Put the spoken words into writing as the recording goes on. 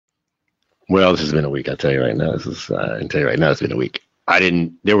Well, this has been a week. I'll tell you right now. I can tell you right now, it's been a week.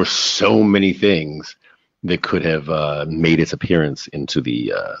 There were so many things that could have made its appearance into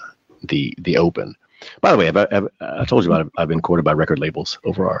the Open. By the way, I told you I've been courted by record labels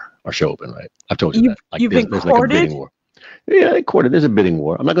over our show Open, right? I've told you that. Like you've been there's courted? like a bidding war. Yeah, courted. There's a bidding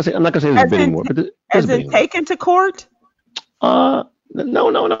war. I'm not gonna say there's a bidding war, but there's as a bidding in taken to court? war. No,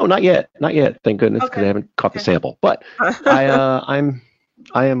 not yet. Thank goodness, because I haven't caught the sample. But I am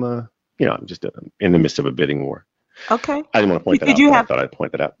I'm just in the midst of a bidding war. Okay. I didn't want to point that out. I thought I'd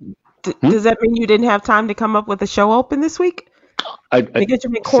point that out. Does that mean you didn't have time to come up with a show Open this week? Because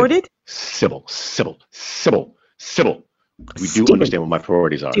you've been courted? Civil. We do understand what my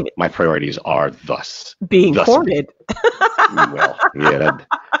priorities are. My priorities are thus being courted. Well, yeah,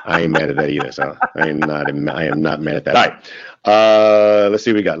 I ain't mad at that either. So I am not mad at that. All right. Let's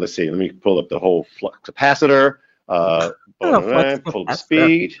see what we got. Let's see. Let me pull up the whole flux capacitor. Pull up the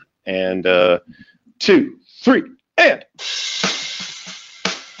speed. And 2, 3, and.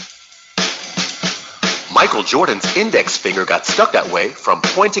 Michael Jordan's index finger got stuck that way from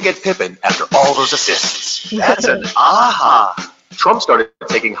pointing at Pippen after all those assists. That's an aha. Trump started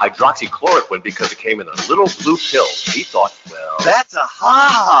taking hydroxychloroquine because it came in a little blue pill. He thought, well, that's a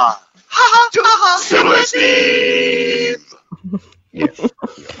ha-ha. Ha-ha. Steve. Yeah.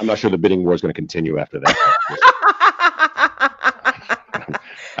 I'm not sure the bidding war is going to continue after that.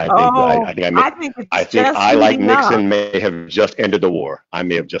 I think I, like Nixon, may have just ended the war. I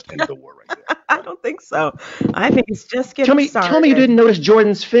may have just ended the war right there. I don't think so. I think it's just getting started. Tell me you didn't notice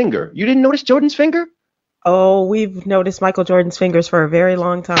Jordan's finger. You didn't notice Jordan's finger? Oh, we've noticed Michael Jordan's fingers for a very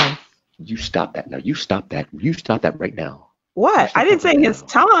long time. You stop that now. You stop that. You stop that right now. What? I didn't say his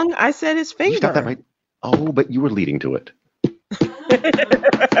tongue. I said his finger. You stop that right. Oh, but you were leading to it. I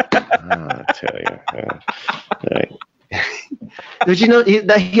tell you. Right. Did you know he had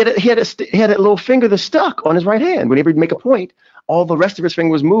a little finger that stuck on his right hand? Whenever he'd make a point, all the rest of his finger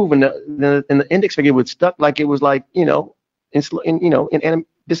was moved, and the index finger would stuck like it was like in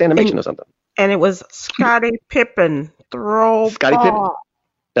disanimation or something. And it was Scottie Pippen Scottie Pippen.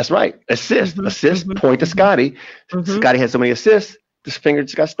 That's right. Assist, point to Scottie. Scottie had so many assists, this finger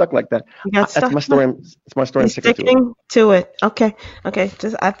just got stuck like that. That's my story. It's my story. I'm sticking to it. Okay.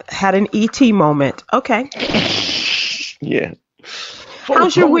 Just I had an ET moment. Okay. Yeah.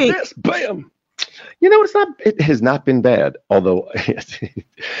 How's your week? Bam. It has not been bad. Although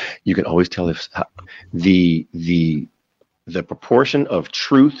you can always tell if the proportion of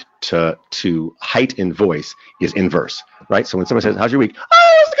truth to height in voice is inverse, right? So when someone says, "How's your week?"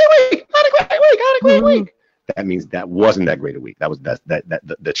 "Oh, it's a good week. Had a great week." That means that wasn't that great a week.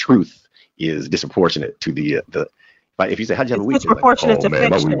 The truth is disproportionate to the. If you say, "How'd you have a week?" Disproportionate to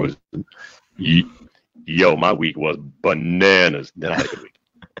fiction. My week was bananas. Then I had a good week.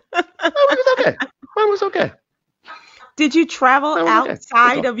 Mine was okay. Did you travel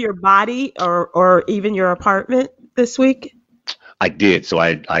outside of your body or even your apartment this week? I did. So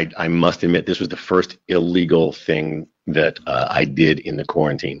I must admit, this was the first illegal thing that I did in the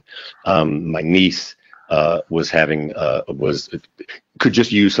quarantine. My niece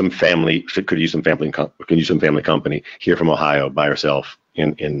could use some family company here from Ohio by herself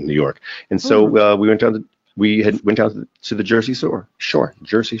in New York, and so we went down to the Jersey Shore.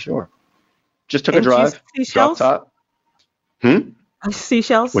 Just took a drive. Drop top.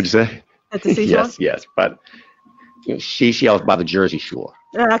 Seashells. What'd you say? At the seashells? Yes, but seashells by the Jersey Shore.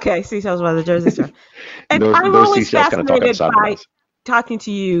 Okay, seashells by the Jersey Shore. And those I'm always fascinated by talking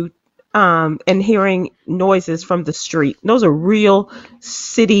to you and hearing noises from the street. Those are real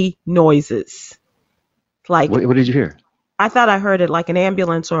city noises. Like, what did you hear? I thought I heard it like an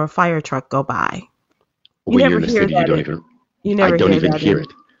ambulance or a fire truck go by. You're in the city. I don't even hear it.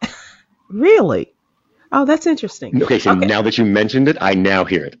 Really? Oh, that's interesting. Okay, so now that you mentioned it, I now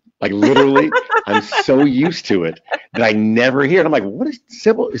hear it. Like literally, I'm so used to it that I never hear it. I'm like, what is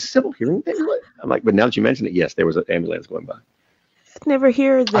Sybil? Is Sybil hearing things? I'm like, but now that you mentioned it, yes, there was an ambulance going by. Never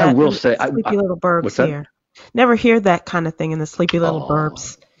hear that. I will say, Sleepy Little Burbs here. Never hear that kind of thing in the Sleepy Little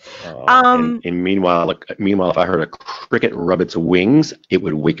Burbs. And meanwhile, if I heard a cricket rub its wings, it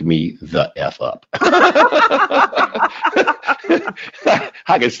would wake me the F up.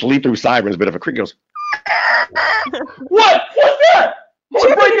 I can sleep through sirens, but if a cricket goes, what? What's that?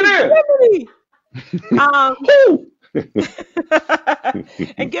 Who's breaking in?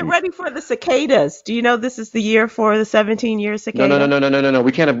 And get ready for the cicadas. Do you know this is the year for the 17-year cicada? No.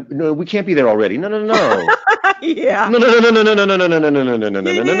 We can't be there already. No. Yeah.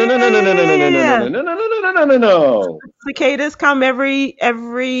 No. Cicadas come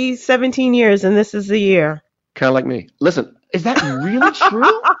every 17 years, and this is the year. Kind of like me. Listen, Is that really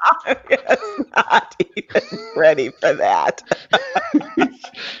true? It's not even ready for that.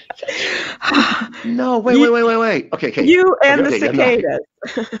 No, wait. Okay. You and the Okay. cicadas.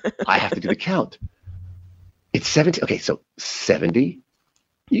 I have to do the count. It's 70. Okay, so 70.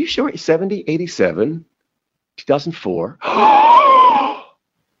 You sure? 70, 87, 2004.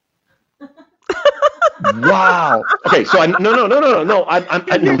 Wow. Okay, so no.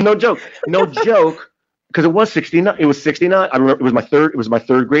 I'm no joke. No joke. Because it was 69. It was 69. I remember it was my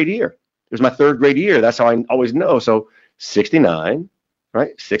third grade year. It was my third grade year. That's how I always know. So 69,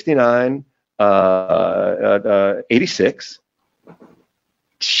 right? 69, 86.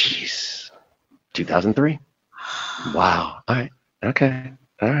 Jeez. 2003. Wow. All right. Okay.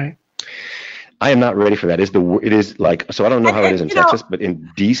 All right. I am not ready for that. It is like, so I don't know how it is in Texas, but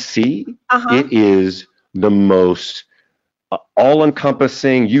in DC, it is the most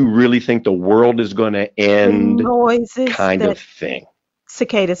all-encompassing, you really think the world is going to end noises kind of thing.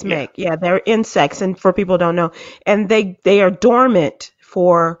 Cicadas make. Yeah, they're insects, and for people who don't know, and they are dormant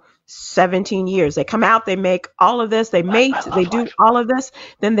for 17 years. They come out, they make all of this, they mate, they do all of this,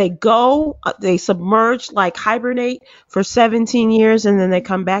 then they go, they submerge, like hibernate for 17 years, and then they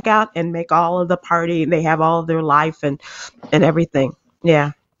come back out and make all of the party, and they have all of their life and everything.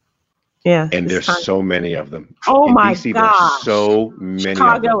 Yeah. Yeah. And there's so many of them. Oh in my DC, God. There's so many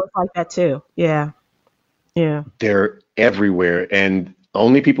Chicago of them. is like that too. Yeah. Yeah. They're everywhere. And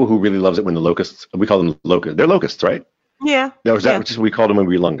only people who really loves it when the locusts, we call them locusts. They're locusts, right? Yeah. That just what we called them when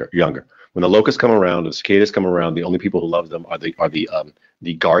we were younger. When the locusts come around, the cicadas come around, the only people who love them are the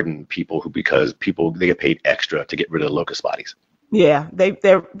garden people because they get paid extra to get rid of the locust bodies. Yeah.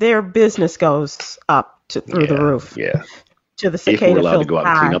 Their business goes up through the roof. Yeah. To the cicada. If we're allowed to go out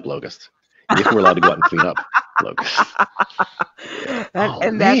and clean up locusts. If we're allowed to go out and clean up locusts.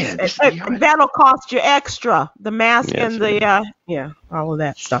 and that'll cost you extra. The mask and all of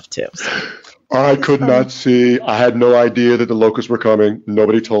that stuff too. So. I could not see. I had no idea that the locusts were coming.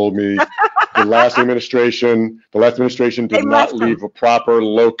 Nobody told me. The last administration did not leave a proper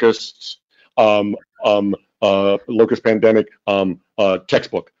locust pandemic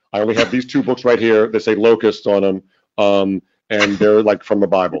textbook. I only have these two books right here that say locusts on them. And they're like from the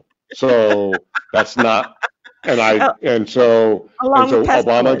Bible. So that's not, and so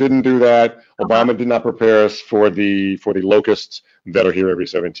Obama didn't do that. Obama did not prepare us for the locusts that are here every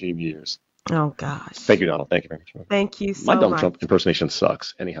 17 years. Oh gosh. Thank you, Donald. Thank you very much. Thank you so much. My Donald much. Trump impersonation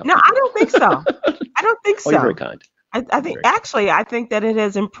sucks. Anyhow. No, I don't think so. Oh, you're very kind. I think that it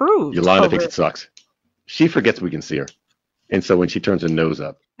has improved. Yolanda thinks it sucks. She forgets we can see her. And so when she turns her nose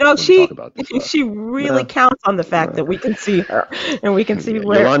up, no, she really counts on the fact that we can see her and we can see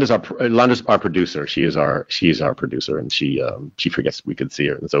where. Yolanda's our producer. She is our producer, and she forgets we can see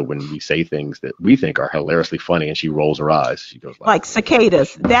her. And so when we say things that we think are hilariously funny, and she rolls her eyes, she goes like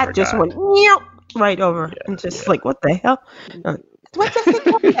cicadas. That just went right over, and just like, what the hell? What's a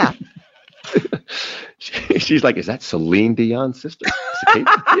cicada? She's like, is that Celine Dion's sister?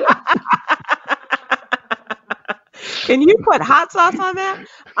 Cicada? Yeah. Can you put hot sauce on that?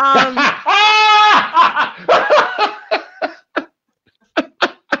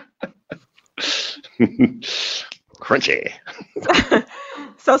 Crunchy.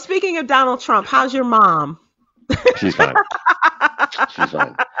 So speaking of Donald Trump, how's your mom? She's fine. She's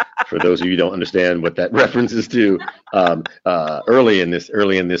fine. For those of you who don't understand what that reference is to, early in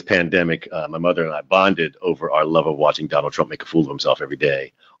this pandemic, my mother and I bonded over our love of watching Donald Trump make a fool of himself every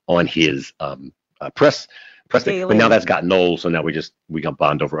day on his press. But now that's gotten old, so now we can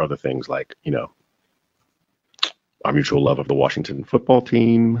bond over other things like, our mutual love of the Washington football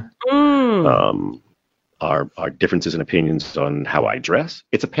team, our differences in opinions on how I dress.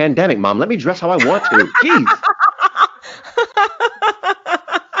 It's a pandemic, Mom. Let me dress how I want to. Jeez.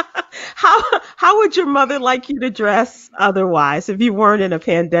 How would your mother like you to dress otherwise if you weren't in a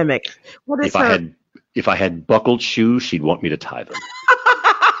pandemic? If I had buckled shoes, she'd want me to tie them.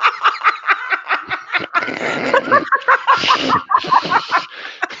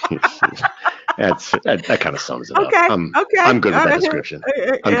 That kind of sums it up. I'm good with that description.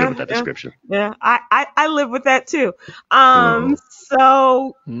 I'm good with that description. Yeah, I live with that too.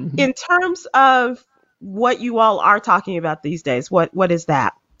 So in terms of what you all are talking about these days, what is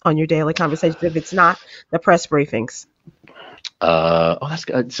that on your daily conversation if it's not the press briefings? That's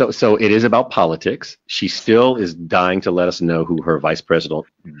good. So it is about politics. She still is dying to let us know who her vice president.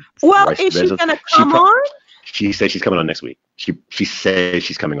 Well, is she going to come on? She said she's coming on next week. She says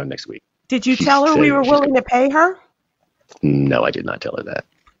she's coming on next week. Did you tell her we were willing to pay her? No, I did not tell her that.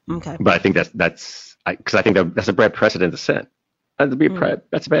 Okay. But I think that's because I think that's a bad precedent to set.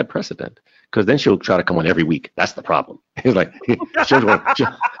 That's a bad precedent, because then she'll try to come on every week. That's the problem. It's like,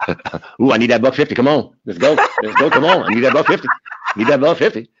 ooh, I need that $1.50. Come on, let's go. Come on, I need that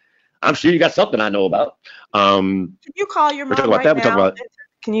 $1.50. I'm sure you got something I know about. Can you call your mom right now?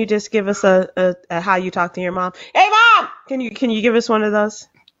 Can you just give us a how you talk to your mom? Hey, Mom! Can you give us one of those?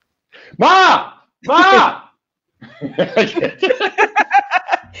 Ma!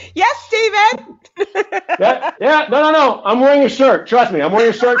 Yes, Steven. Yeah. No. I'm wearing a shirt. Trust me, I'm wearing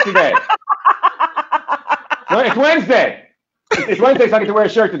a shirt today. No, it's Wednesday. It's Wednesday, so I get to wear a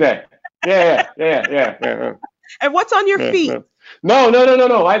shirt today. Yeah. And what's on your feet? No.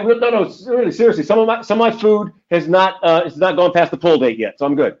 Really, seriously, some of my food has not it's not gone past the pull date yet, so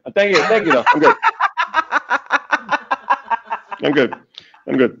I'm good. Thank you though. I'm good.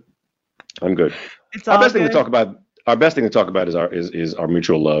 Our best thing to talk about is our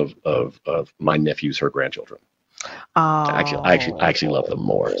mutual love of my nephews, her grandchildren. Oh. I actually love them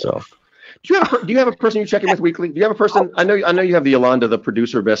more. So, do you have a person you check in with weekly? Do you have a person? I know you have the Yolanda, the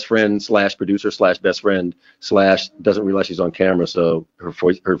producer best friend / producer / best friend / doesn't realize she's on camera, so her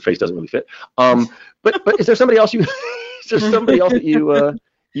face doesn't really fit. But is there somebody else that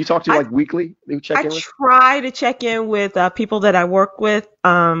you talk to weekly? You check in with? I try to check in with people that I work with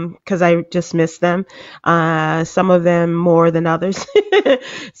because I just miss them. Some of them more than others.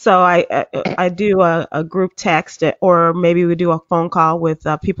 So I do a group text, or maybe we do a phone call with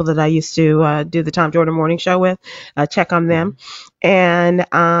people that I used to do the Tom Jordan Morning Show with. Check on them, and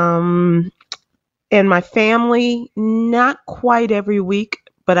my family, not quite every week.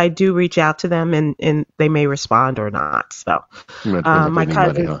 But I do reach out to them, and they may respond or not. So my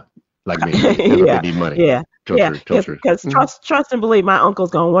cousin, money, huh? Like me, yeah, need money. Yeah. Because trust and believe, my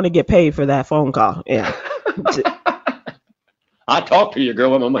uncle's gonna want to get paid for that phone call. Yeah. I talk to you,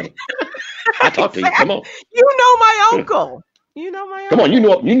 girl, with my money. I talk to you. Come on. You know my uncle. Come on, you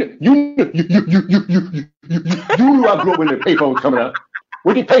knew I grew up when the payphones coming out.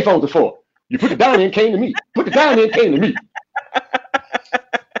 What the payphones are for? You put it down there and came to me.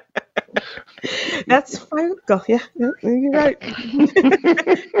 That's fine. Go. Yeah, you're right.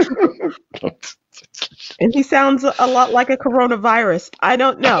 And he sounds a lot like a coronavirus. I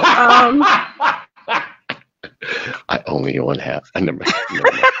don't know. I only own half. I never.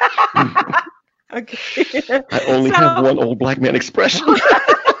 Okay. I only have one old black man expression.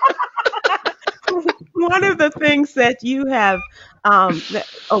 One of the things that you have,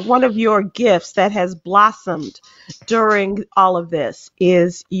 one of your gifts that has blossomed during all of this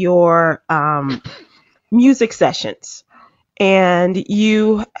is your music sessions. And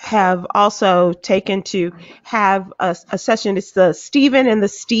you have also taken to have a session. It's the Steven and the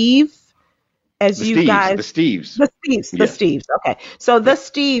Steve. The Steves. Okay. So the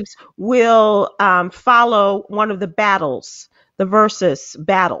Steves will follow one of the battles, the versus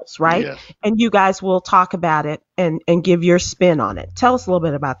battles, right? Yes. And you guys will talk about it and give your spin on it. Tell us a little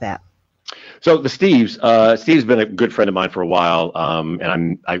bit about that. So the Steve's been a good friend of mine for a while,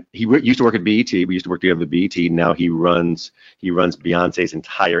 and he used to work at BET. We used to work together at BET. Now he runs Beyonce's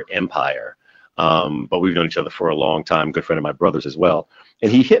entire empire. But we've known each other for a long time. Good friend of my brother's as well.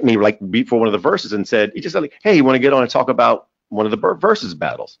 And he hit me for one of the verses and said, he just said, hey, you want to get on and talk about one of the versus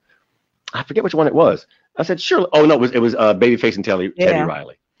battles? I forget which one it was. I said, sure. Oh no, it was Babyface and Teddy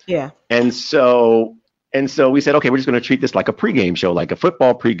Riley. Yeah. And so we said, okay, we're just going to treat this like a pregame show, like a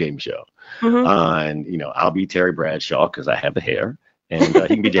football pregame show. Mm-hmm. And I'll be Terry Bradshaw because I have the hair, and he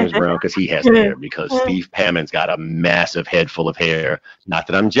can be James Brown because he has the hair. Because Steve Pammon's got a massive head full of hair. Not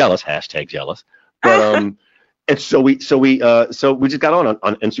that I'm jealous. #jealous. But and so we just got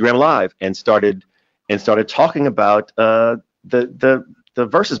on Instagram Live and started talking about the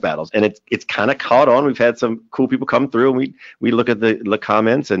versus battles, and it's kind of caught on. We've had some cool people come through, and we look at the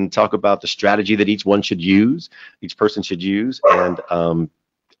comments and talk about the strategy that each person should use,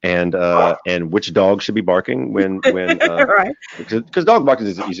 and which dog should be barking when right, because dog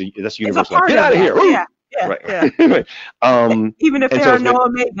barking that's universal. Get out of here! Yeah. Right. Yeah. Even if there are no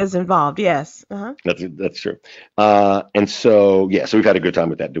omegas involved, yes. Uh-huh. That's true. And so we've had a good time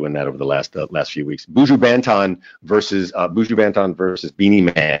with that, doing that over the last few weeks. Buju Banton versus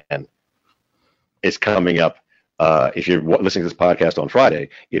Beanie Man is coming up. If you're listening to this podcast on Friday,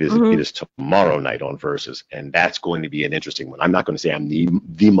 it is tomorrow night on Versus, and that's going to be an interesting one. I'm not going to say I'm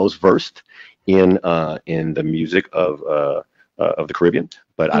the most versed in the music of the Caribbean,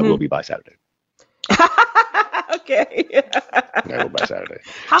 but I will be by Saturday. Okay. I go by Saturday.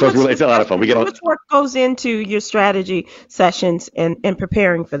 How So much, it's a lot of fun. We get how all. much work goes into your strategy sessions and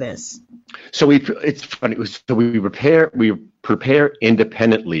preparing for this? So it's funny. So we prepare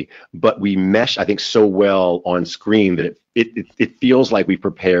independently, but we mesh, I think, so well on screen that it feels like we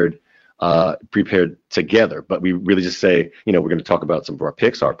prepared together. But we really just say, we're going to talk about some of our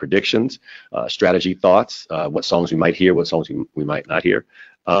picks, our predictions, strategy thoughts, what songs we might hear, what songs we might not hear,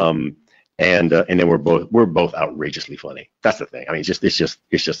 and then we're both outrageously funny. That's the thing. I mean, it's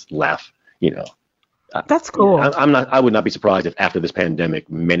just laugh. That's cool. I would not be surprised if after this pandemic,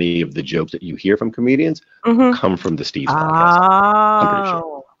 many of the jokes that you hear from comedians come from the Steve's podcast. I'm pretty sure.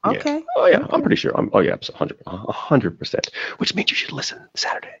 Oh, okay. Yeah. Oh yeah, I'm pretty sure. It's 100%. Which means you should listen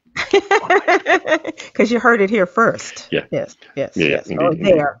Saturday. Because you heard it here first. Yeah. Yes. Yeah, Or indeed.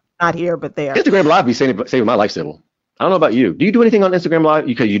 there, not here, but there. Instagram Live be saving my life, Sybil. I don't know about you. Do you do anything on Instagram Live?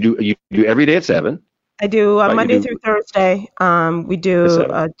 Because you do every day at 7. I do Right, Monday through Thursday.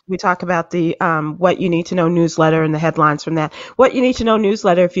 We talk about the What You Need to Know newsletter and the headlines from that. What You Need to Know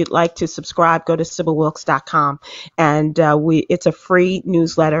newsletter, if you'd like to subscribe, go to SybilWilkes.com. And it's a free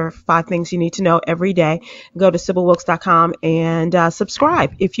newsletter, 5 things you need to know every day. Go to SybilWilkes.com and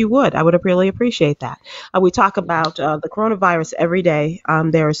subscribe if you would. I would really appreciate that. We talk about the coronavirus every day.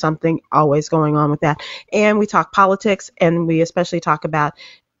 There is something always going on with that. And we talk politics, and we especially talk about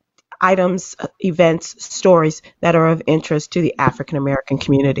items, events, stories that are of interest to the African American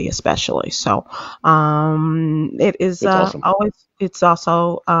community, especially. So it is awesome. it's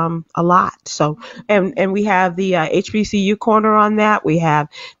also a lot. So and we have the HBCU corner on that. We have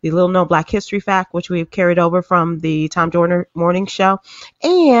the Little Known Black History Fact, which we've carried over from the Tom Joyner Morning Show,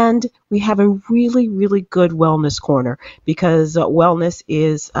 and we have a really, really good wellness corner, because wellness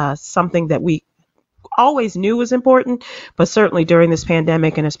is something that we always knew was important, but certainly during this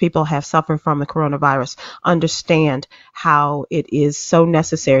pandemic, and as people have suffered from the coronavirus, understand how it is so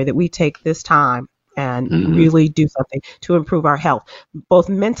necessary that we take this time and really do something to improve our health, both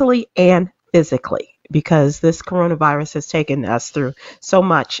mentally and physically, because this coronavirus has taken us through so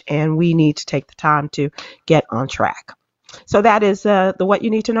much, and we need to take the time to get on track. So that is the What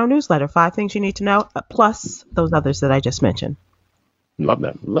You Need to Know newsletter, 5 things you need to know, plus those others that I just mentioned. Love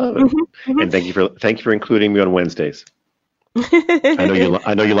that. Love it. And thank you for including me on Wednesdays.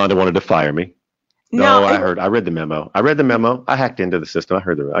 I know Yolanda wanted to fire me. No, I read the memo. I hacked into the system. I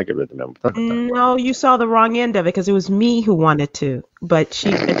read the memo. No, you saw the wrong end of it, because it was me who wanted to, but she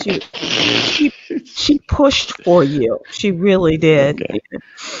pushed for you. She really did. Okay.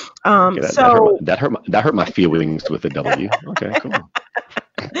 So that hurt my feelings with the W. Okay, cool.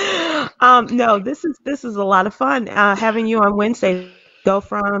 No, this is a lot of fun having you on Wednesday. Go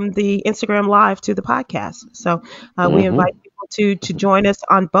from the Instagram Live to the podcast. So we invite people to join us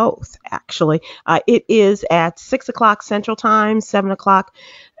on both, actually. It is at 6 o'clock Central Time, 7 o'clock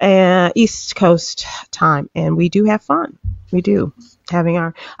East Coast time. And we do have fun. We do, having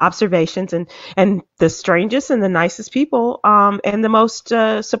our observations and the strangest and the nicest people and the most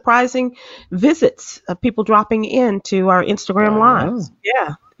surprising visits of people dropping into our Instagram Lives.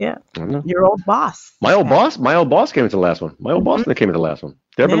 Yeah. Your old boss. My old boss came into the last one. My old boss came into the last one.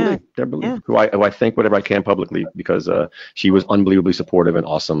 Deborah Lee, who I thank whatever I can publicly, because she was unbelievably supportive and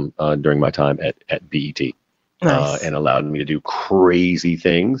awesome during my time at BET. Nice. And allowed me to do crazy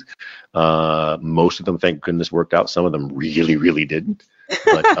things. Most of them, thank goodness, worked out. Some of them really, really didn't.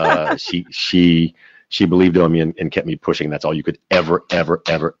 But she believed in me and kept me pushing. That's all you could ever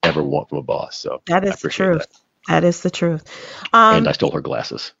want from a boss. So that is the truth. That is the truth. And I stole her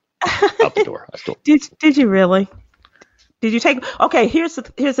glasses out the door. Did you really? Did you take? Okay, here's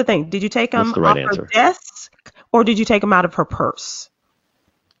the thing. Did you take them off her desk, or did you take them out of her purse?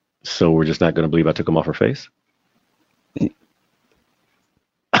 So we're just not going to believe I took them off her face?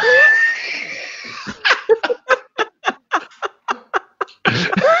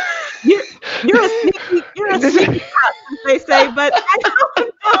 You're a sneaky cat, as they say, but I don't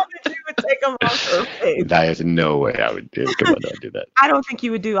know that you would take them off her face. There's no way I would do. Come on, don't do that. I don't think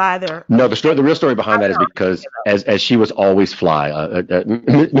you would do either. No, the real story behind that is because as she was always fly,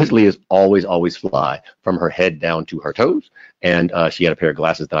 Miss Lee is always fly from her head down to her toes, and she had a pair of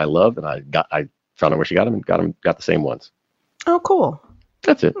glasses that I loved, and I found out where she got them and got the same ones. Oh, cool.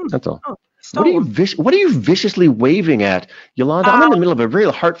 That's it. That's all. Oh. What are you viciously waving at, Yolanda? I'm in the middle of a very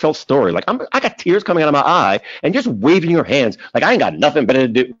heartfelt story. Like I got tears coming out of my eye, and just waving your hands like I ain't got nothing better to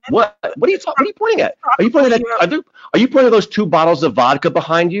do. What are you pointing at? Are you pointing at those 2 bottles of vodka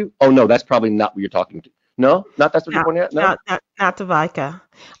behind you? Oh no, that's probably not what you're talking to. No, that's what you're pointing at. No, not the vodka.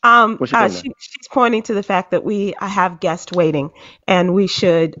 What's your phone now? She's pointing to the fact that I have guests waiting, and we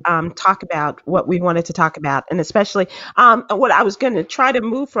should talk about what we wanted to talk about, and especially what I was going to try to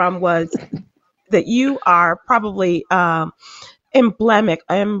move from was that you are probably emblematic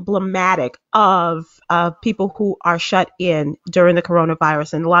of people who are shut in during the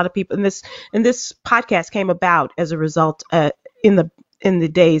coronavirus, and a lot of people in this podcast came about as a result in the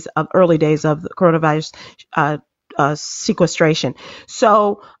early days of the coronavirus sequestration.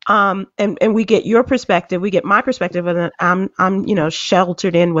 So and we get your perspective, we get my perspective, and I'm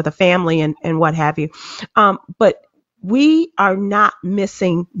sheltered in with a family and what have you, but we are not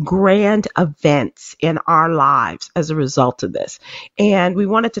missing grand events in our lives as a result of this. And we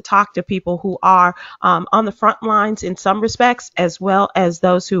wanted to talk to people who are on the front lines in some respects, as well as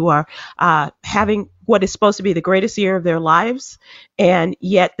those who are having what is supposed to be the greatest year of their lives, and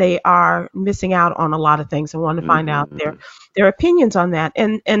yet they are missing out on a lot of things. I want to find out their opinions on that.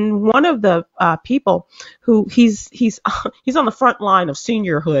 And one of the people who he's on the front line of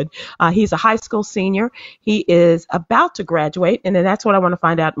seniorhood. He's a high school senior. He is about to graduate, and then that's what I want to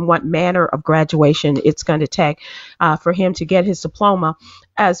find out, in what manner of graduation it's going to take for him to get his diploma,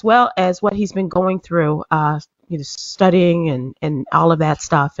 as well as what he's been going through, studying and all of that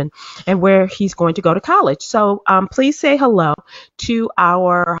stuff, and where he's going to go to college. So please say hello to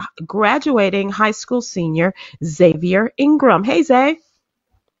our graduating high school senior, Xavier Ingram. Hey, Zay.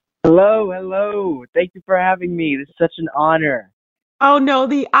 Hello. Thank you for having me. This is such an honor. Oh, no,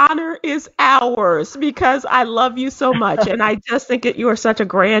 the honor is ours because I love you so much. And I just think that you are such a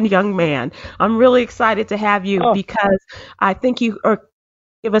grand young man. I'm really excited to have you because I think you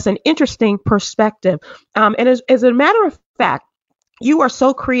give us an interesting perspective. And as a matter of fact, you are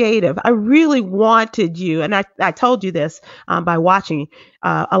so creative. I really wanted you, and I told you this by watching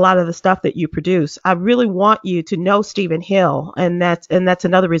a lot of the stuff that you produce. I really want you to know Stephen Hill, and that's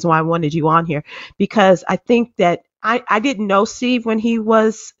another reason why I wanted you on here, because I think that I didn't know Steve when he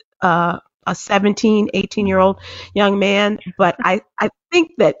was a 17, 18-year-old young man, but I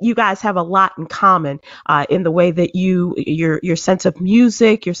think that you guys have a lot in common in the way that your sense of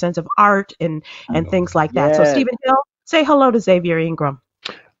music, your sense of art, and things like that. Yes. So Stephen Hill, say hello to Xavier Ingram.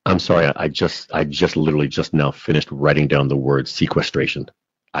 I'm sorry. I just literally just now finished writing down the word sequestration.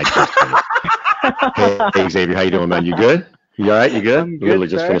 I just finished. Hey, Xavier, how you doing, man? You good? You all right? You good? I'm good, Literally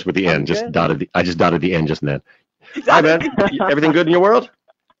just sir. finished with the end. I'm Just good. dotted the end just then. Hi, man. Everything good in your world?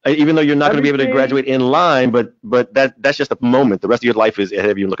 Even though you're not going to be able to graduate in line, but that's just a moment. The rest of your life is ahead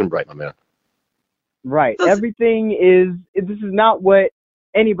of you, looking bright, my man. Right. Everything this is not what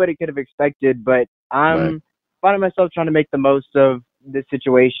anybody could have expected, but I'm finding myself trying to make the most of this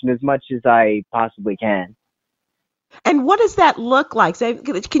situation as much as I possibly can. And what does that look like? So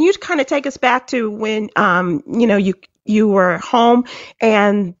can you kind of take us back to when you were home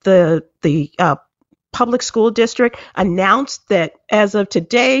and the public school district announced that as of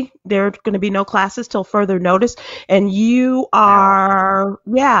today there are going to be no classes till further notice, and you are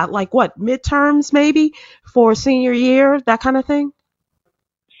like what, midterms maybe for senior year, that kind of thing?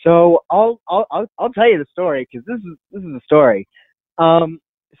 So I'll tell you the story, because this is the story.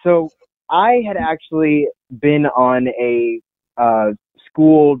 So I had actually been on a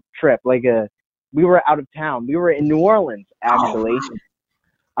school trip, we were out of town. We were in New Orleans actually.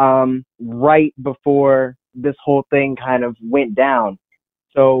 Right before this whole thing kind of went down.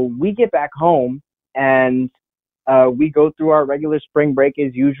 So we get back home and we go through our regular spring break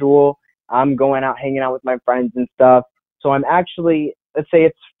as usual. I'm going out, hanging out with my friends and stuff. So I'm actually, let's say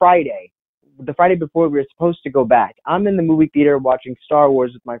it's Friday, the Friday before we were supposed to go back. I'm in the movie theater watching Star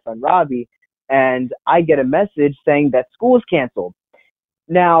Wars with my friend Robbie, and I get a message saying that school is canceled.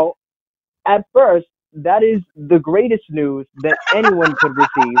 Now, at first, that is the greatest news that anyone could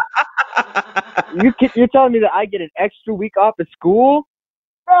receive. You're telling me that I get an extra week off of school?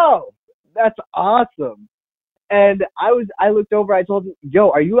 Bro, that's awesome. And I looked over, I told him, yo,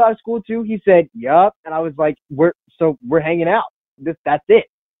 are you out of school too? He said, yup. And I was like, we're hanging out. That's it.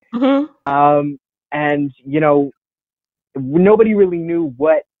 Mm-hmm. And nobody really knew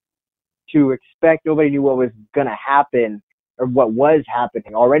what to expect. Nobody knew what was going to happen or what was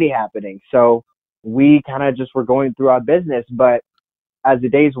already happening. So we kind of just were going through our business. But as the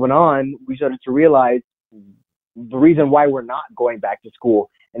days went on, we started to realize the reason why we're not going back to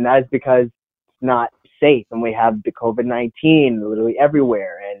school. And that is because it's not safe. And we have the COVID-19 literally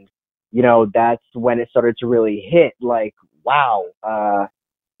everywhere. And, that's when it started to really hit, like, wow,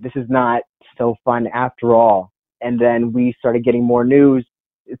 this is not so fun after all. And then we started getting more news.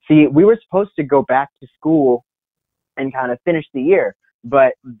 See, we were supposed to go back to school and kind of finish the year,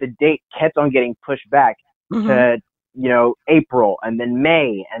 but the date kept on getting pushed back to April and then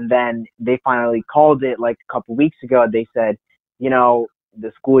May, and then they finally called it like a couple weeks ago. They said,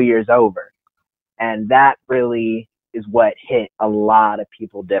 the school year's over. And that really is what hit a lot of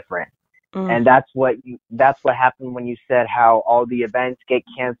people different. And that's what happened when you said how all the events get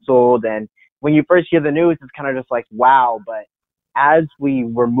canceled. And when you first hear the news, it's kind of just like, wow. But as we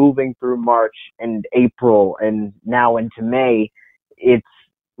were moving through March and April and now into May, it's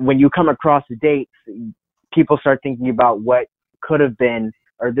when you come across the dates, people start thinking about what could have been,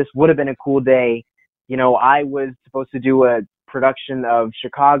 or this would have been a cool day. I was supposed to do a production of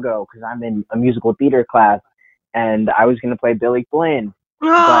Chicago because I'm in a musical theater class, and I was going to play Billy Flynn. But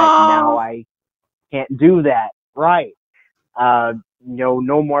now I can't do that. Right.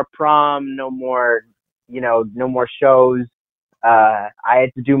 No more prom, no more shows. I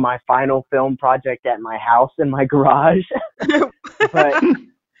had to do my final film project at my house in my garage. But,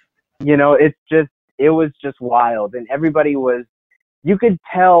 it was just wild. And you could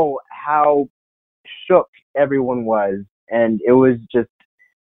tell how shook everyone was. And it was just,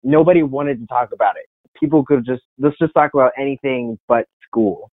 nobody wanted to talk about it. People let's just talk about anything but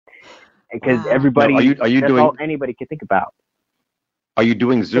school, because everybody, now, are you that's doing, all anybody could think about. Are you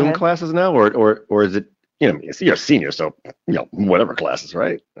doing Zoom classes now, or is it, you're a senior, so whatever classes,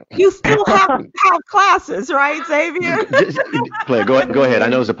 right? You still have classes, right, Xavier? Claire, go ahead. I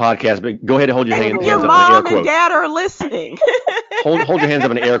know it's a podcast, but go ahead and hold your hands Your up in mom air and quote. dad are listening. Hold your hands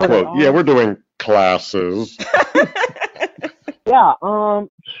up in air quote. Yeah, we're doing classes. Yeah,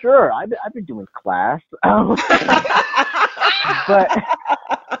 sure. I've been doing class, but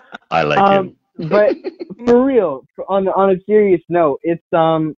I like him. But for real, on a serious note, it's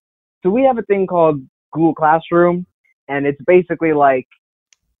so we have a thing called Google Classroom, and it's basically like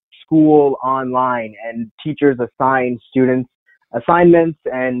school online, and teachers assign students assignments,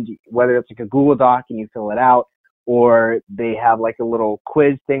 and whether it's like a Google Doc and you fill it out, or they have like a little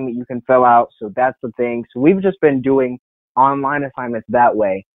quiz thing that you can fill out. So that's the thing. So we've just been doing online assignments that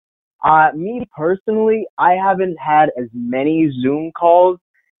way. Me personally, I haven't had as many Zoom calls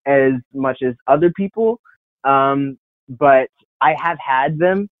as much as other people, but I have had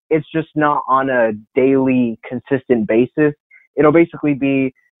them. It's just not on a daily, consistent basis. It'll basically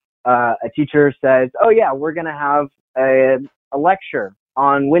be a teacher says, "Oh yeah, we're gonna have a lecture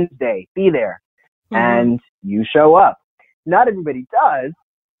on Wednesday. Be there," and you show up. Not everybody does,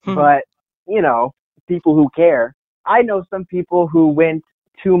 but people who care. I know some people who went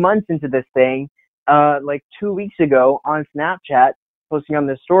 2 months into this thing, like 2 weeks ago on Snapchat, posting on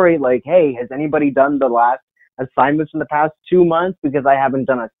this story, like, "Hey, has anybody done the last assignments in the past 2 months? Because I haven't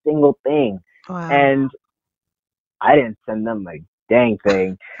done a single thing." Wow. And I didn't send them a dang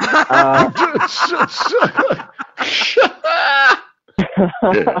thing.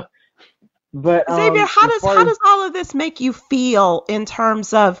 But Xavier, how does all of this make you feel in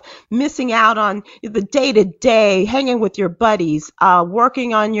terms of missing out on the day-to-day, hanging with your buddies,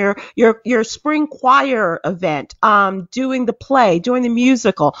 working on your spring choir event, doing the play, doing the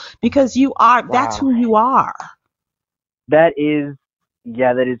musical, because that's who you are. That is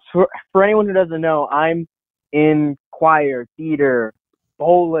for anyone who doesn't know, I'm in choir, theater,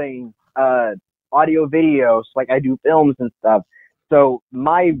 bowling, audio videos, like I do films and stuff. So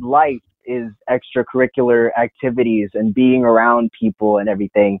my life is extracurricular activities and being around people and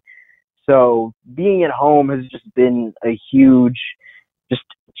everything. So being at home has just been a huge just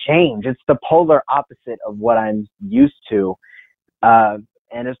change. It's the polar opposite of what I'm used to. And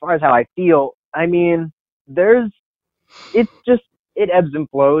as far as how I feel, I mean, it ebbs and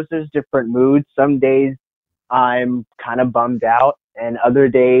flows. There's different moods. Some days I'm kind of bummed out, and other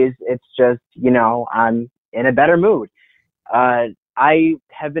days it's just, I'm in a better mood. I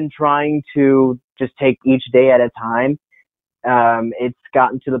have been trying to just take each day at a time. It's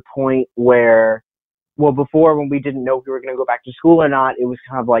gotten to the point where, well, before, when we didn't know if we were going to go back to school or not, it was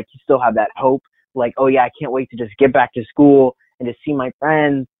kind of like you still have that hope, like, oh yeah, I can't wait to just get back to school and to see my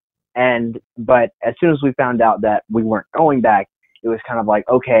friends. But as soon as we found out that we weren't going back, it was kind of like,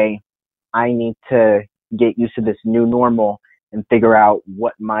 okay, I need to get used to this new normal and figure out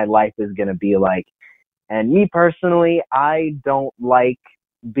what my life is going to be like. And me personally, I don't like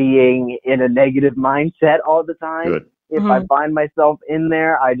being in a negative mindset all the time. Good. If I find myself in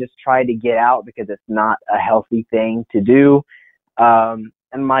there, I just try to get out because it's not a healthy thing to do. And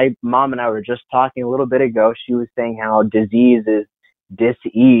my mom and I were just talking a little bit ago. She was saying how disease is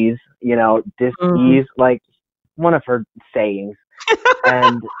dis-ease, dis-ease, like one of her sayings.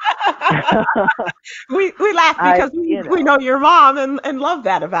 And we laugh because we know your mom and love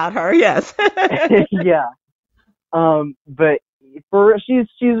that about her. Yes. Yeah. But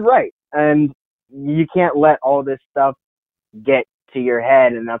she's right. And you can't let all this stuff get to your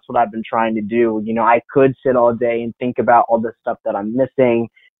head, and that's what I've been trying to do. You know, I could sit all day and think about all the stuff that I'm missing,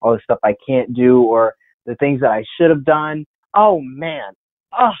 all the stuff I can't do, or the things that I should have done. Oh man,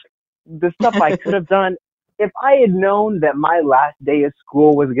 the stuff I could have done. If I had known that my last day of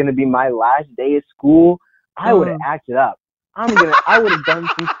school was going to be my last day of school, I would have acted up. I would have done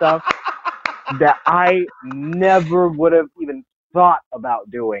some stuff that I never would have even thought about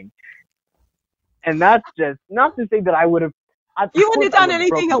doing. And that's just not to say that I would have. You wouldn't have done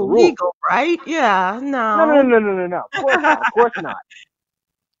anything illegal, right? Yeah, no. No. Of course not.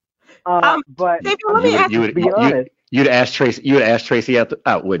 But David, let me ask you. Be honest. You'd ask Tracy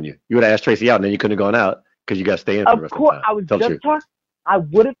out, wouldn't you? You would have asked Tracy out, and then you couldn't have gone out because you got to stay in for the rest of the time. I was just talking. I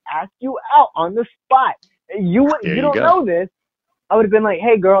would have asked you out on the spot. You don't know this. I would have been like,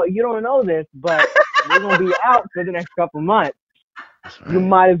 hey, girl, you don't know this, but we're going to be out for the next couple months. Right. You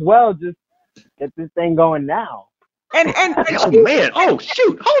might as well just get this thing going now. And man. Oh,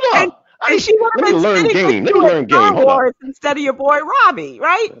 shoot. Hold on. And she would have been learn game. Let me learn game. Hold on. Instead of your boy, Robbie,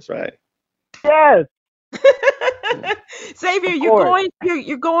 right? That's right. Yes. Xavier,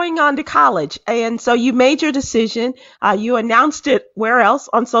 you're going on to college, and so you made your decision. You announced it where else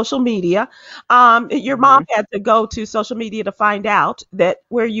on social media. Your mom had to go to social media to find out that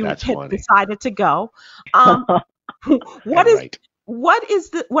where you had decided to go.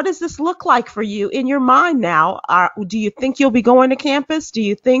 What does this look like for you in your mind now? Do you think you'll be going to campus? Do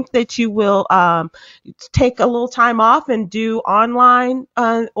you think that you will take a little time off and do online,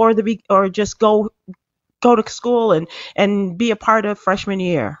 or just go to school and be a part of freshman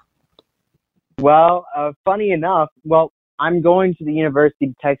year? Well, funny enough, I'm going to the University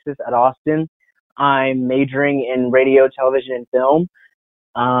of Texas at Austin. I'm majoring in radio, television, and film.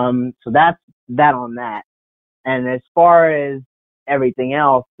 So that's that on that. And as far as everything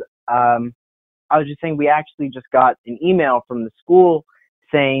else, I was just saying we actually just got an email from the school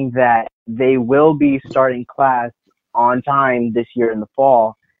saying that they will be starting class on time this year in the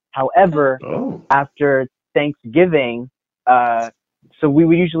fall. However, after Thanksgiving, so we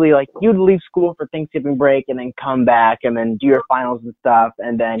would usually you'd leave school for Thanksgiving break and then come back and then do your finals and stuff,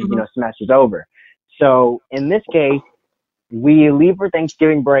 and then, semester's over. So in this case, we leave for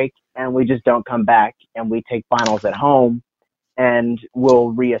Thanksgiving break and we just don't come back, and we take finals at home, and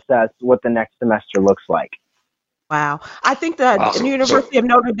we'll reassess what the next semester looks like. Wow. I think the University of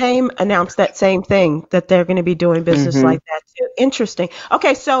Notre Dame announced that same thing, that they're going to be doing business like that too. Interesting.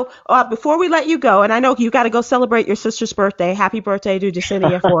 Okay, so before we let you go, and I know you got to go celebrate your sister's birthday. Happy birthday to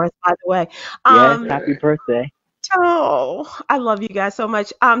Jacinia for us, by the way. Yes, happy birthday. Oh, I love you guys so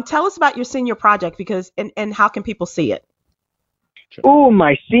much. Tell us about your senior project, and how can people see it? Oh,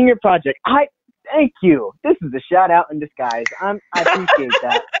 my senior project. Thank you. This is a shout out in disguise. I appreciate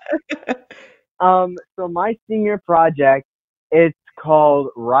that. So my senior project, it's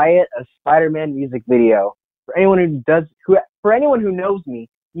called Riot, a Spider-Man music video. For anyone who knows me,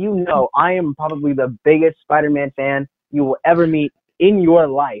 I am probably the biggest Spider-Man fan you will ever meet in your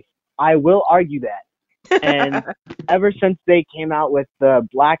life. I will argue that. And ever since they came out with the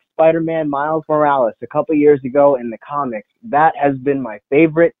Black Spider-Man Miles Morales a couple years ago in the comics, that has been my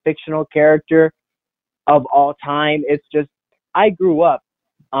favorite fictional character of all time. It's just, I grew up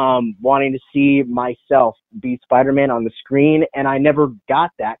wanting to see myself be Spider-Man on the screen, and I never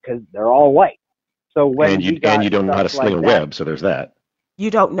got that because they're all white. So when you don't know how to sling a web, so there's that. You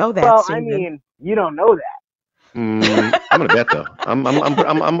don't know that. Well, Steven. I mean, you don't know that. I'm gonna bet though. I'm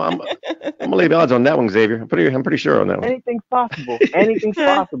gonna lay the odds on that one, Xavier. I'm pretty sure on that one. Anything's possible. Anything's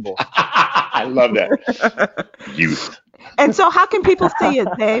possible. I love that. Youth. And so, how can people see it,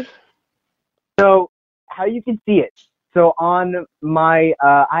 Dave? So, how you can see it? So on my,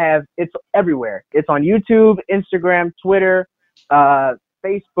 it's everywhere. It's on YouTube, Instagram, Twitter,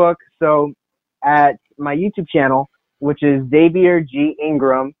 Facebook. So at my YouTube channel, which is Xavier G.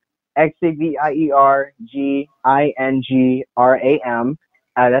 Ingram, XAVIER GINGRAM.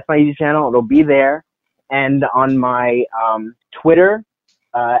 That's my YouTube channel. It'll be there. And on my Twitter,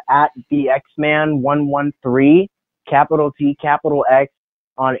 at the Xman113, capital T, capital X.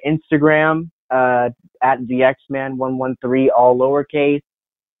 On Instagram, at the Xman113, all lowercase.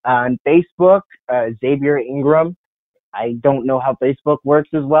 On Facebook, Xavier Ingram. I don't know how Facebook works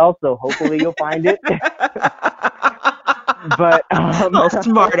as well, so hopefully you'll find it. But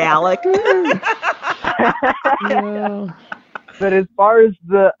smart Alec. But as far as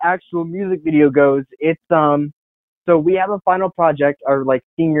the actual music video goes, it's so we have a final project, or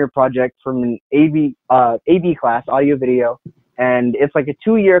senior project, from an AV class, audio video, and it's a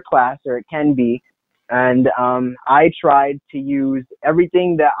 2-year class, or it can be. And I tried to use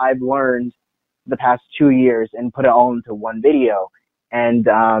everything that I've learned the past 2 years and put it all into one video. And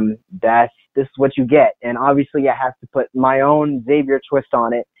this is what you get. And obviously I have to put my own Xavier twist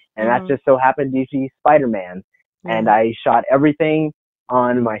on it. And that just so happened to be Spider-Man. And I shot everything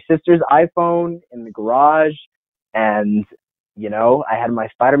on my sister's iPhone in the garage. And, you know, I had my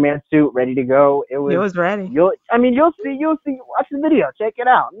Spider-Man suit ready to go. It was ready. You'll see. Watch the video. Check it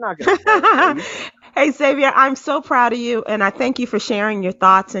out. I'm not going to Hey, Xavier, I'm so proud of you, and I thank you for sharing your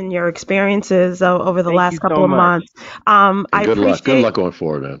thoughts and your experiences over the last couple of months. Good luck. Good luck going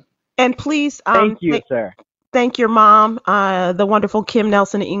forward, man. And please, thank you, sir. Thank your mom, the wonderful Kim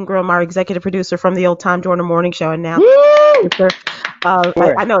Nelson Ingram, our executive producer from the Old Time Journal Morning Show, and now Sure.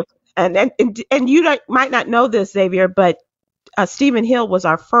 I know, and you might not know this, Xavier, but Stephen Hill was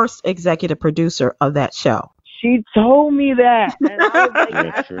our first executive producer of that show. She told me that, and I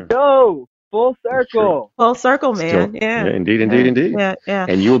was like, "Go full circle, full circle, man." Yeah, indeed. Yeah.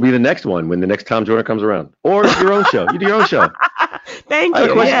 And you will be the next one when the next Tom Joyner comes around, or your own show. You do your own show. Thank you.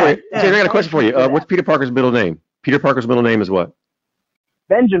 I got a question for you. What's Peter Parker's middle name? Peter Parker's middle name is what?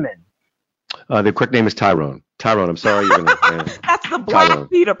 Benjamin. The correct name is Tyrone. Tyrone. I'm sorry. You're gonna, That's the black Tyrone.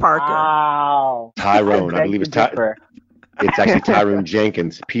 Peter Parker. Wow. Tyrone. I believe it's Tyrone. It's actually Tyrone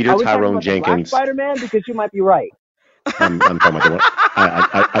Jenkins. Peter Tyrone Jenkins. Spider-Man, because you might be right. I'm talking about the one.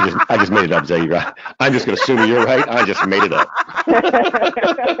 I just made it up, Zay. Right? I'm just going to assume you're right. I just made it up.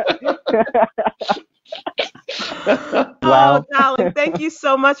 Wow. Oh, darling, thank you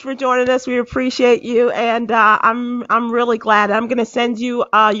so much for joining us. We appreciate you, and I'm really glad. I'm going to send you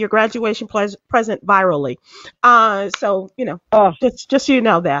your graduation present virally. So you know, just so you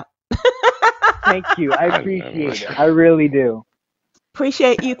know that. Thank you. I appreciate it. I really do.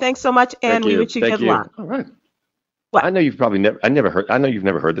 Appreciate you. Thanks so much, and we wish you good luck. All right. What? I know you've probably never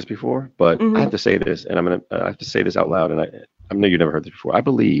heard this before, but I have to say this, and I have to say this out loud, and I know you've never heard this before. I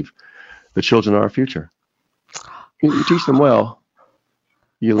believe the children are our future. You teach them well.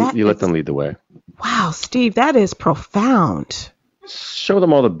 You let them lead the way. Wow, Steve, that is profound. Show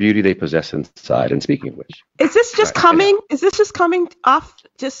them all the beauty they possess inside. And speaking of which, is this just coming? Is this just coming off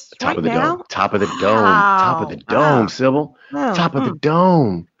just top right of the now? Dome. Top of the dome. Top of the dome, Sybil. Wow. Top of the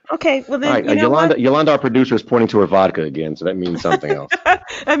dome. Okay, well then, all right, you know Yolanda, our producer, is pointing to her vodka again, so that means something else.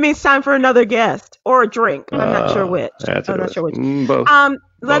 That means time for another guest or a drink. I'm not sure which. I'm not sure which. Both.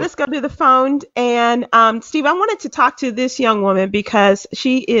 Let us go to the phone. And Steve, I wanted to talk to this young woman because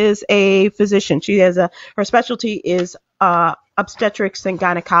she is a physician. She has her specialty is obstetrics and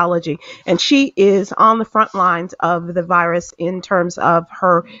gynecology, and she is on the front lines of the virus in terms of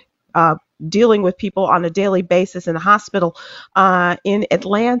her dealing with people on a daily basis in the hospital in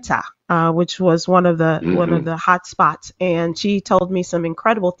Atlanta, which was one of the hot spots. And she told me some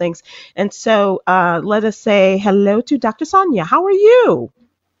incredible things. And so let us say hello to Dr. Sonia. How are you?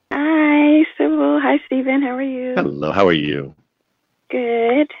 Hi, Sybil. Hi, Stephen. How are you? Hello. How are you?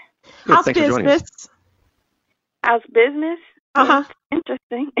 Good. How's business? How's business? Uh-huh.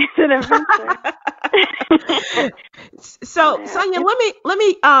 Interesting. It's an adventure. So, Sonia, let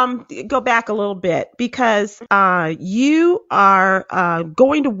me go back a little bit because you are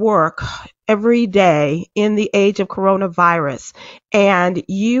going to work every day in the age of coronavirus, and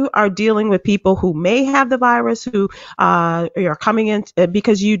you are dealing with people who may have the virus, who are coming in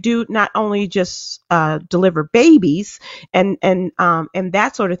because you do not only just deliver babies and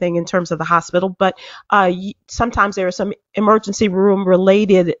that sort of thing in terms of the hospital, but sometimes there are some emergency room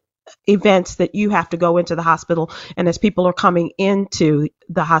related events that you have to go into the hospital, and as people are coming into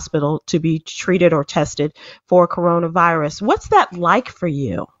the hospital to be treated or tested for coronavirus. What's that like for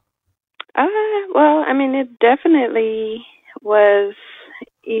you? Well, I mean, it definitely was,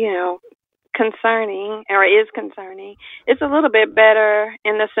 concerning, or is concerning. It's a little bit better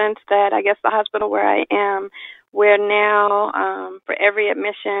in the sense that I guess the hospital where I am, we're now, for every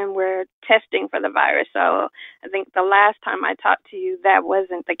admission, we're testing for the virus. So I think the last time I talked to you, that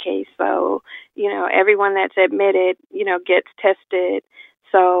wasn't the case. So, everyone that's admitted, gets tested.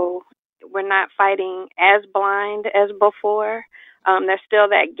 So we're not fighting as blind as before. There's still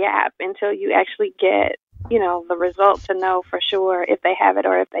that gap until you actually get, the result to know for sure if they have it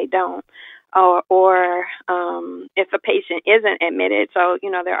or if they don't. Or if a patient isn't admitted. So,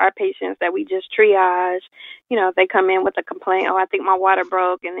 there are patients that we just triage. If they come in with a complaint, I think my water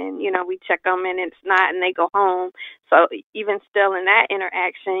broke, and then, we check them and it's not, and they go home. So even still in that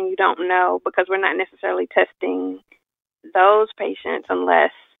interaction, you don't know, because we're not necessarily testing those patients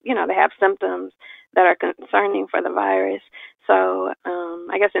unless, they have symptoms that are concerning for the virus. So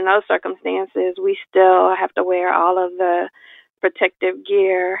I guess in those circumstances, we still have to wear all of the protective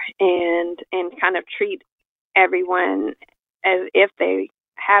gear and kind of treat everyone as if they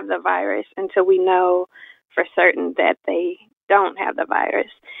have the virus until we know for certain that they don't have the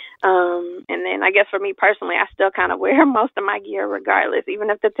virus. And then I guess for me personally, I still kind of wear most of my gear regardless, even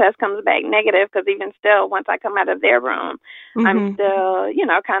if the test comes back negative, because even still, once I come out of their room, I'm still,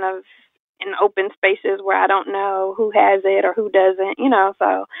 kind of in open spaces where I don't know who has it or who doesn't,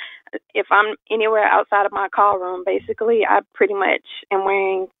 so if I'm anywhere outside of my call room, basically, I pretty much am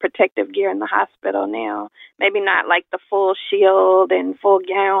wearing protective gear in the hospital now. Maybe not like the full shield and full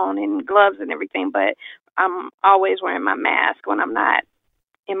gown and gloves and everything, but I'm always wearing my mask when I'm not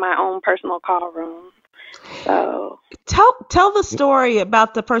in my own personal call room. So tell the story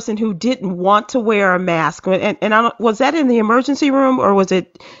about the person who didn't want to wear a mask, and was that in the emergency room or was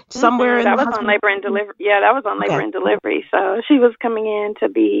it somewhere in the hospital? On labor and delivery. Yeah, that was on labor and delivery. So she was coming in to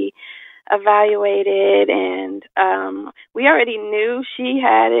be evaluated, and we already knew she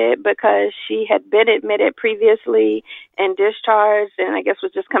had it because she had been admitted previously and discharged, and I guess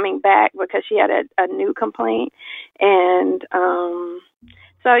was just coming back because she had a new complaint. And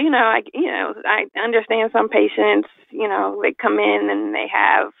so, I understand some patients, they come in and they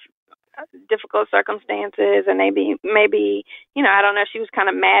have difficult circumstances, and maybe, I don't know, she was kind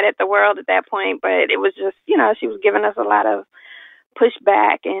of mad at the world at that point, but it was just, she was giving us a lot of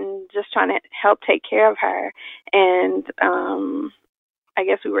pushback and just trying to help take care of her. And I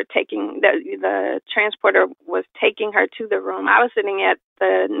guess we were taking, the transporter was taking her to the room. I was sitting at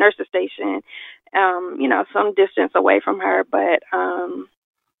the nurse's station, some distance away from her, but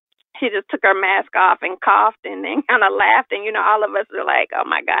she just took her mask off and coughed and then kind of laughed. And, all of us were like, oh,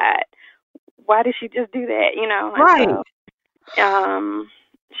 my God, why did she just do that? Right. So,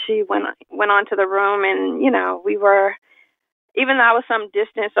 she went on to the room, and, we were, even though I was some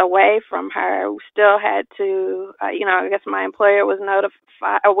distance away from her, we still had to, I guess my employer was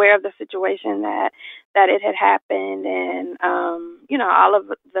aware of the situation that it had happened. And, all of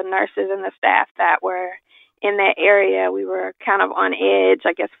the nurses and the staff that were in that area, we were kind of on edge,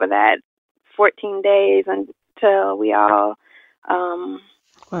 I guess, for that 14 days until we all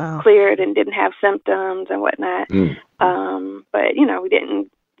cleared and didn't have symptoms and whatnot. But, we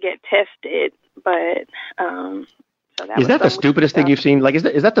didn't get tested. But so is that the stupidest thing you've seen? Like, is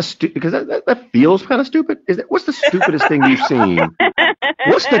that the because that feels kind of stupid? What's the stupidest thing you've seen?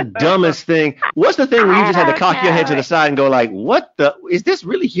 What's the dumbest thing? What's the thing where you just had to cock your head to the side and go like, what the, is this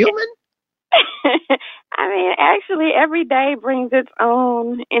really human? I mean, actually, every day brings its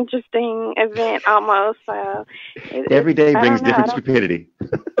own interesting event almost. So every day brings different stupidity.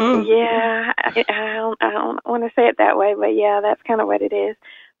 Yeah, I don't want to say it that way, but yeah, that's kind of what it is.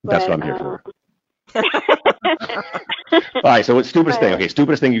 That's what I'm here for. All right, so what's stupidest thing? Okay,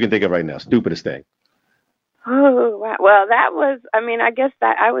 stupidest thing you can think of right now. Stupidest thing. Oh, wow. Well, that was, I guess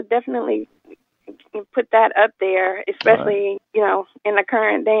that I would definitely put that up there, especially, in the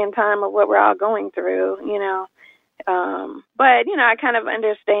current day and time of what we're all going through, but, I kind of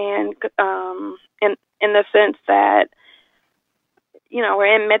understand, in the sense that,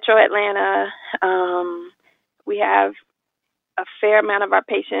 we're in Metro Atlanta. We have a fair amount of our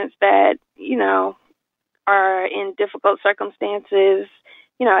patients that, are in difficult circumstances,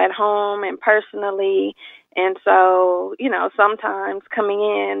 at home and personally. And so, sometimes coming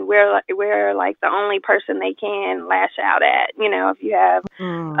in, we're like the only person they can lash out at. If you have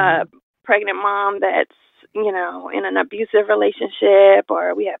a pregnant mom that's, in an abusive relationship,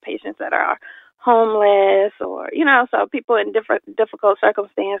 or we have patients that are homeless, or, so people in difficult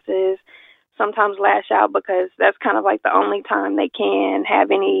circumstances sometimes lash out because that's kind of like the only time they can have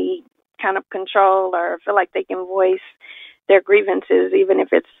any kind of control or feel like they can voice their grievances, even if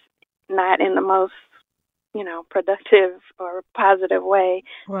it's not in the most, productive or positive way.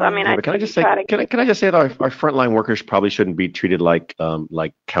 Right. So, I mean, yeah, can I just say that our frontline workers probably shouldn't be treated like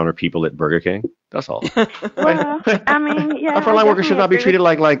counter people at Burger King? That's all. Well, I mean, yeah. Our frontline workers should not be treated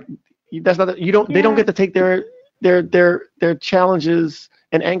like that's not. They don't get to take their challenges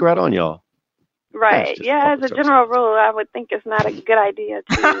and anger out on y'all. Right. Yeah, as a general rule, I would think it's not a good idea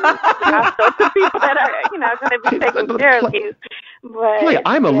to to people that are, going to be taking care of you. But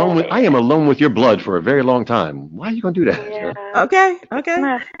I am alone with your blood for a very long time. Why are you going to do that? Yeah. Okay.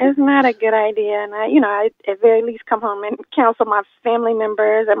 It's not a good idea. And I at very least come home and counsel my family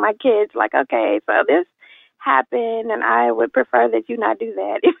members and my kids, like, okay, so this happened, and I would prefer that you not do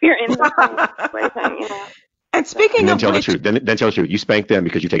that if you're in the same situation, And speaking then of tell which, the truth. Then tell the truth. You spank them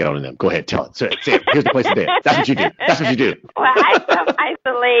because you take it out on them. Go ahead, tell it. Say it. Here's the place to bed. That's what you do. Well, I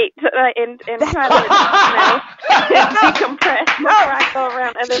self-isolate and try to decompress before I go around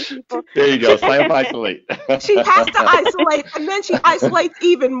around other people. There you go. Self-isolate. She has to isolate, and then she isolates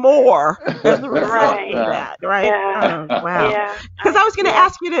even more as a result of that, right? Yeah. Oh, wow. Yeah. Because I was going to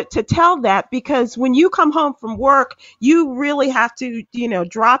ask you to tell that, because when you come home from work, you really have to,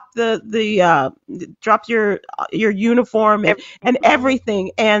 drop drop your uniform and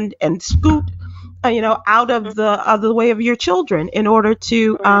everything, and scoot, out of the way of your children in order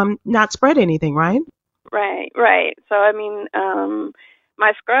to not spread anything, right? Right. So, I mean,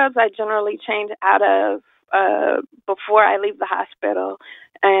 my scrubs I generally change out of before I leave the hospital.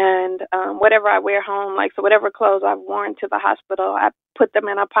 And whatever I wear home, so whatever clothes I've worn to the hospital, I put them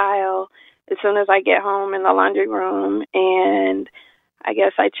in a pile as soon as I get home in the laundry room. And I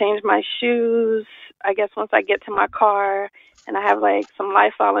guess I change my shoes. I guess once I get to my car and I have some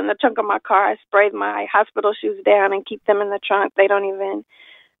Lysol in the trunk of my car, I spray my hospital shoes down and keep them in the trunk. They don't even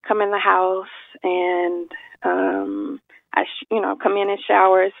come in the house. And I come in and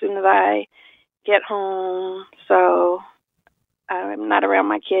shower as soon as I get home. So I'm not around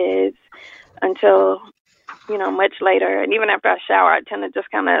my kids until, much later. And even after I shower, I tend to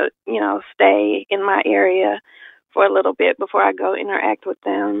just kind of, stay in my area for a little bit before I go interact with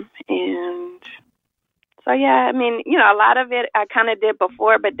them. And so, yeah, I mean, a lot of it I kind of did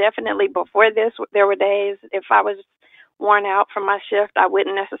before, but definitely before this, there were days if I was worn out from my shift, I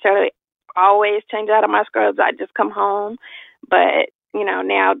wouldn't necessarily always change out of my scrubs. I'd just come home. But,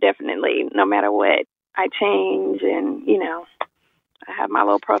 now definitely no matter what, I change and, I have my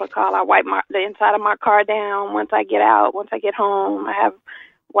little protocol. I wipe the inside of my car down once I get out. Once I get home, I have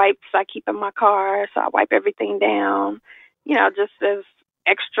wipes I keep in my car, so I wipe everything down, just as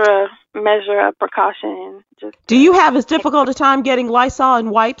extra measure of precaution. Do you have as difficult a time getting Lysol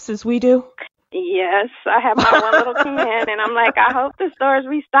and wipes as we do? Yes, I have my one little can, and I'm like, I hope the stores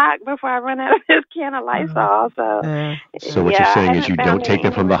restock before I run out of this can of Lysol. So what you're saying is you don't take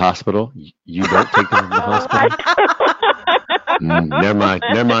them from the hospital? You don't take them from the hospital? Never mind.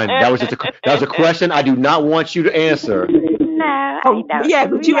 That was a question I do not want you to answer. No, I don't. Yeah,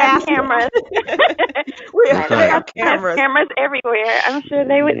 but you asked cameras. We have cameras everywhere. I'm sure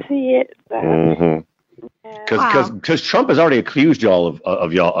they would see it. So. Because Trump has already accused y'all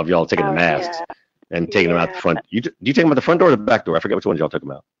of y'all taking the masks and taking them out the front. Do you take them out the front door or the back door? I forget which one y'all took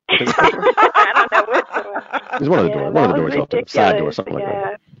them out. I don't know which one. There's one of the doors. One of the doors y'all took, side door, something like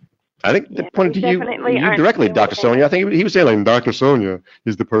that. I think they pointed to you directly, Dr. Sonia. I think he was saying Dr. Sonia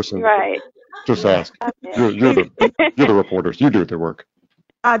is the person. Right. Just ask. You're the reporters. You do their work.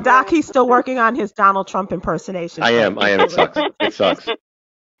 Doc, he's still working on his Donald Trump impersonation. I am. It sucks. It sucks.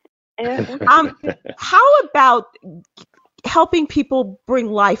 How about helping people bring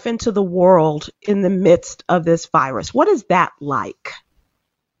life into the world in the midst of this virus? What is that like?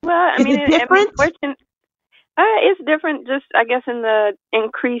 Well, I mean, it different? It's different, just I guess in the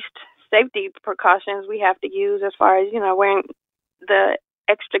increased safety precautions we have to use as far as, wearing the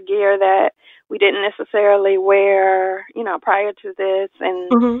extra gear that we didn't necessarily wear, prior to this.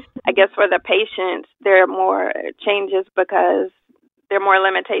 And I guess for the patients, there are more changes because there are more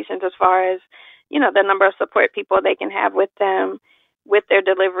limitations as far as, the number of support people they can have with them with their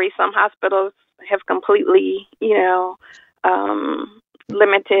delivery. Some hospitals have completely,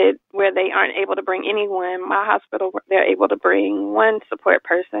 limited where they aren't able to bring anyone. My hospital, they're able to bring one support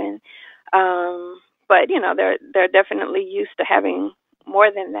person. But, they're definitely used to having more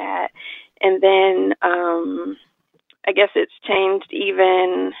than that. And then I guess it's changed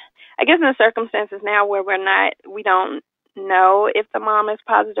even, I guess in the circumstances now where we don't know if the mom is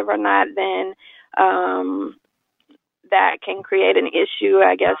positive or not, then that can create an issue,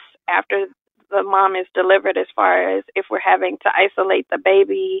 I guess, after the mom is delivered, as far as if we're having to isolate the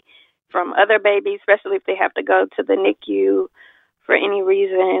baby from other babies, especially if they have to go to the NICU for any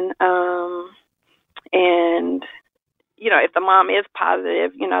reason. And, if the mom is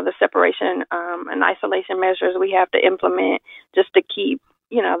positive, the separation and isolation measures we have to implement just to keep,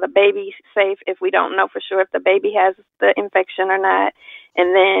 the baby safe if we don't know for sure if the baby has the infection or not.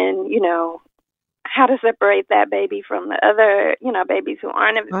 And then, how to separate that baby from the other, babies who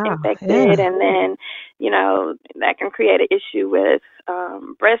aren't infected. And then, that can create an issue with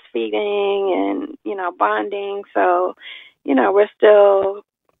breastfeeding and, bonding. So, we're still,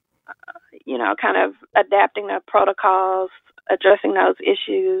 kind of adapting the protocols, addressing those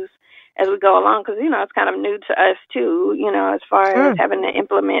issues as we go along, because, it's kind of new to us too, as far as having to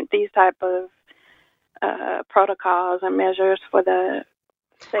implement these type of protocols and measures for the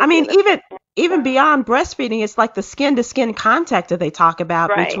safety. I mean, even beyond breastfeeding, it's like the skin-to-skin contact that they talk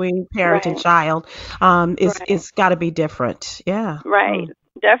about between parent and child is got to be different. Yeah. Right.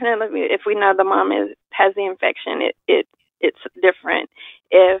 Definitely. If we know the mom has the infection, it's different.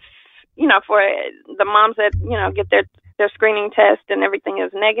 if, for the moms that, get their screening test and everything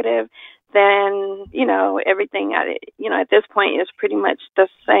is negative, then, everything, at this point is pretty much the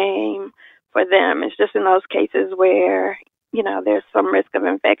same for them. It's just in those cases where, there's some risk of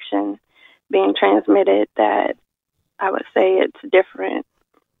infection being transmitted that I would say it's different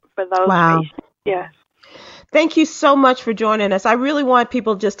for those patients. Yes. Thank you so much for joining us. I really want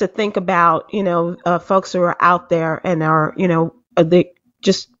people just to think about, folks who are out there and are,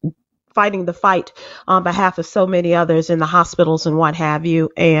 just fighting the fight on behalf of so many others in the hospitals and what have you,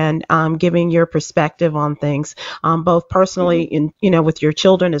 and giving your perspective on things, both personally in, with your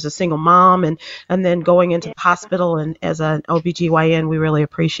children as a single mom and then going into the hospital and as an OBGYN. We really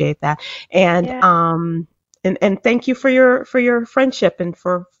appreciate that. And and thank you for your friendship and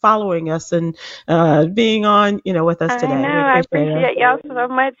for following us and being on, with us today. I appreciate y'all so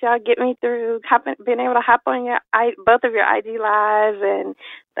much. Y'all get me through being able to hop on both of your IG lives, and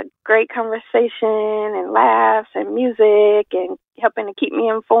the great conversation and laughs and music and helping to keep me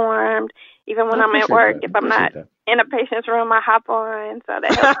informed. Even when I'm at work, if I'm not in a patient's room, I hop on. So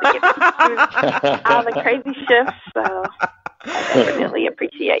that helps to get me through all the crazy shifts. So I definitely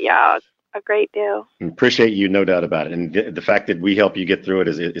appreciate y'all a great deal. Appreciate you, no doubt about it. And the fact that we help you get through it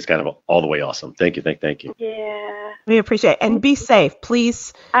is kind of all the way awesome. Thank you. Thank you. Yeah. We appreciate it. And be safe,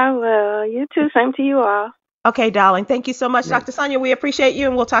 please. I will. You too. Same to you all. Okay, darling. Thank you so much, Dr. Sonia. We appreciate you,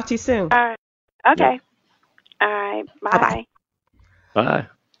 and we'll talk to you soon. All right. Okay. Yeah. All right. Bye. Bye.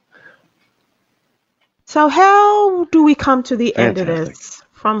 So how do we come to the end of this?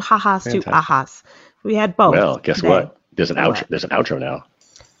 From ha-has to ahas. We had both. Well, guess what? There's an outro. There's an outro now.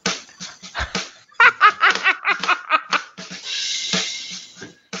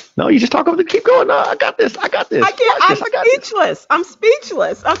 No, you just talk over the. Keep going. No, I got this. I'm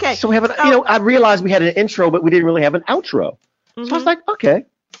speechless. Okay. So we have I realized we had an intro, but we didn't really have an outro. Mm-hmm. So I was like, okay,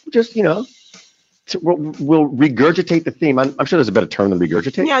 just we'll regurgitate the theme. I'm sure there's a better term than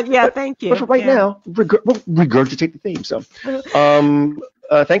regurgitate. Yeah. Thank you. But for right now, we'll regurgitate the theme. So,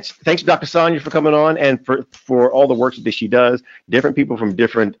 thanks, Dr. Sonia, for coming on and for all the work that she does. Different people from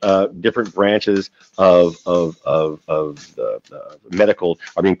different branches of medical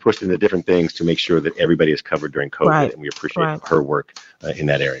are being pushed into different things to make sure that everybody is covered during COVID, and we appreciate her work in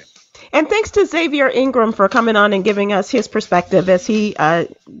that area. And thanks to Xavier Ingram for coming on and giving us his perspective as he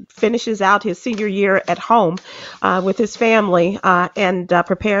finishes out his senior year at home with his family and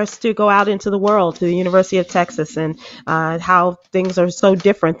prepares to go out into the world to the University of Texas, and how things are so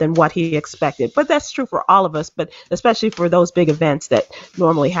different than what he expected. But that's true for all of us, but especially for those big events that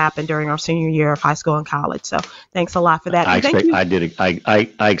normally happen during our senior year of high school and college. So thanks a lot for that. I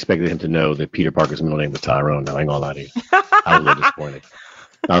expected him to know that Peter Parker's middle name was Tyrone. Now, I ain't gonna lie to you.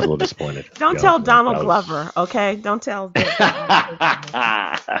 I was a little disappointed. Don't tell Donald Glover, okay? Don't tell.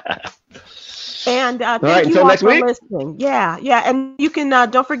 And thank you all for listening. Yeah. And you can,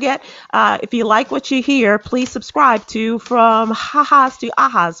 don't forget, if you like what you hear, please subscribe to From Ha-Has to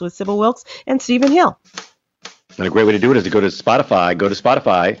Ahas with Sybil Wilkes and Stephen Hill. And a great way to do it is to go to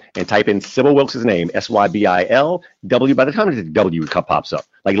Spotify and type in Sybil Wilkes' name, SYBILW. By the time the W pops up,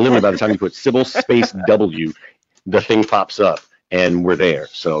 like literally by the time you put Sybil space W, the thing pops up. And we're there.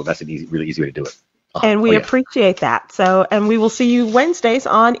 So that's a really easy way to do it. And we appreciate that. So, and we will see you Wednesdays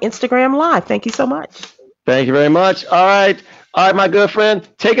on Instagram Live. Thank you so much. Thank you very much. All right, my good friend.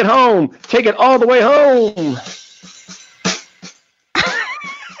 Take it home. Take it all the way home.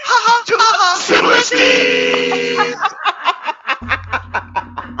 Sybil Steve.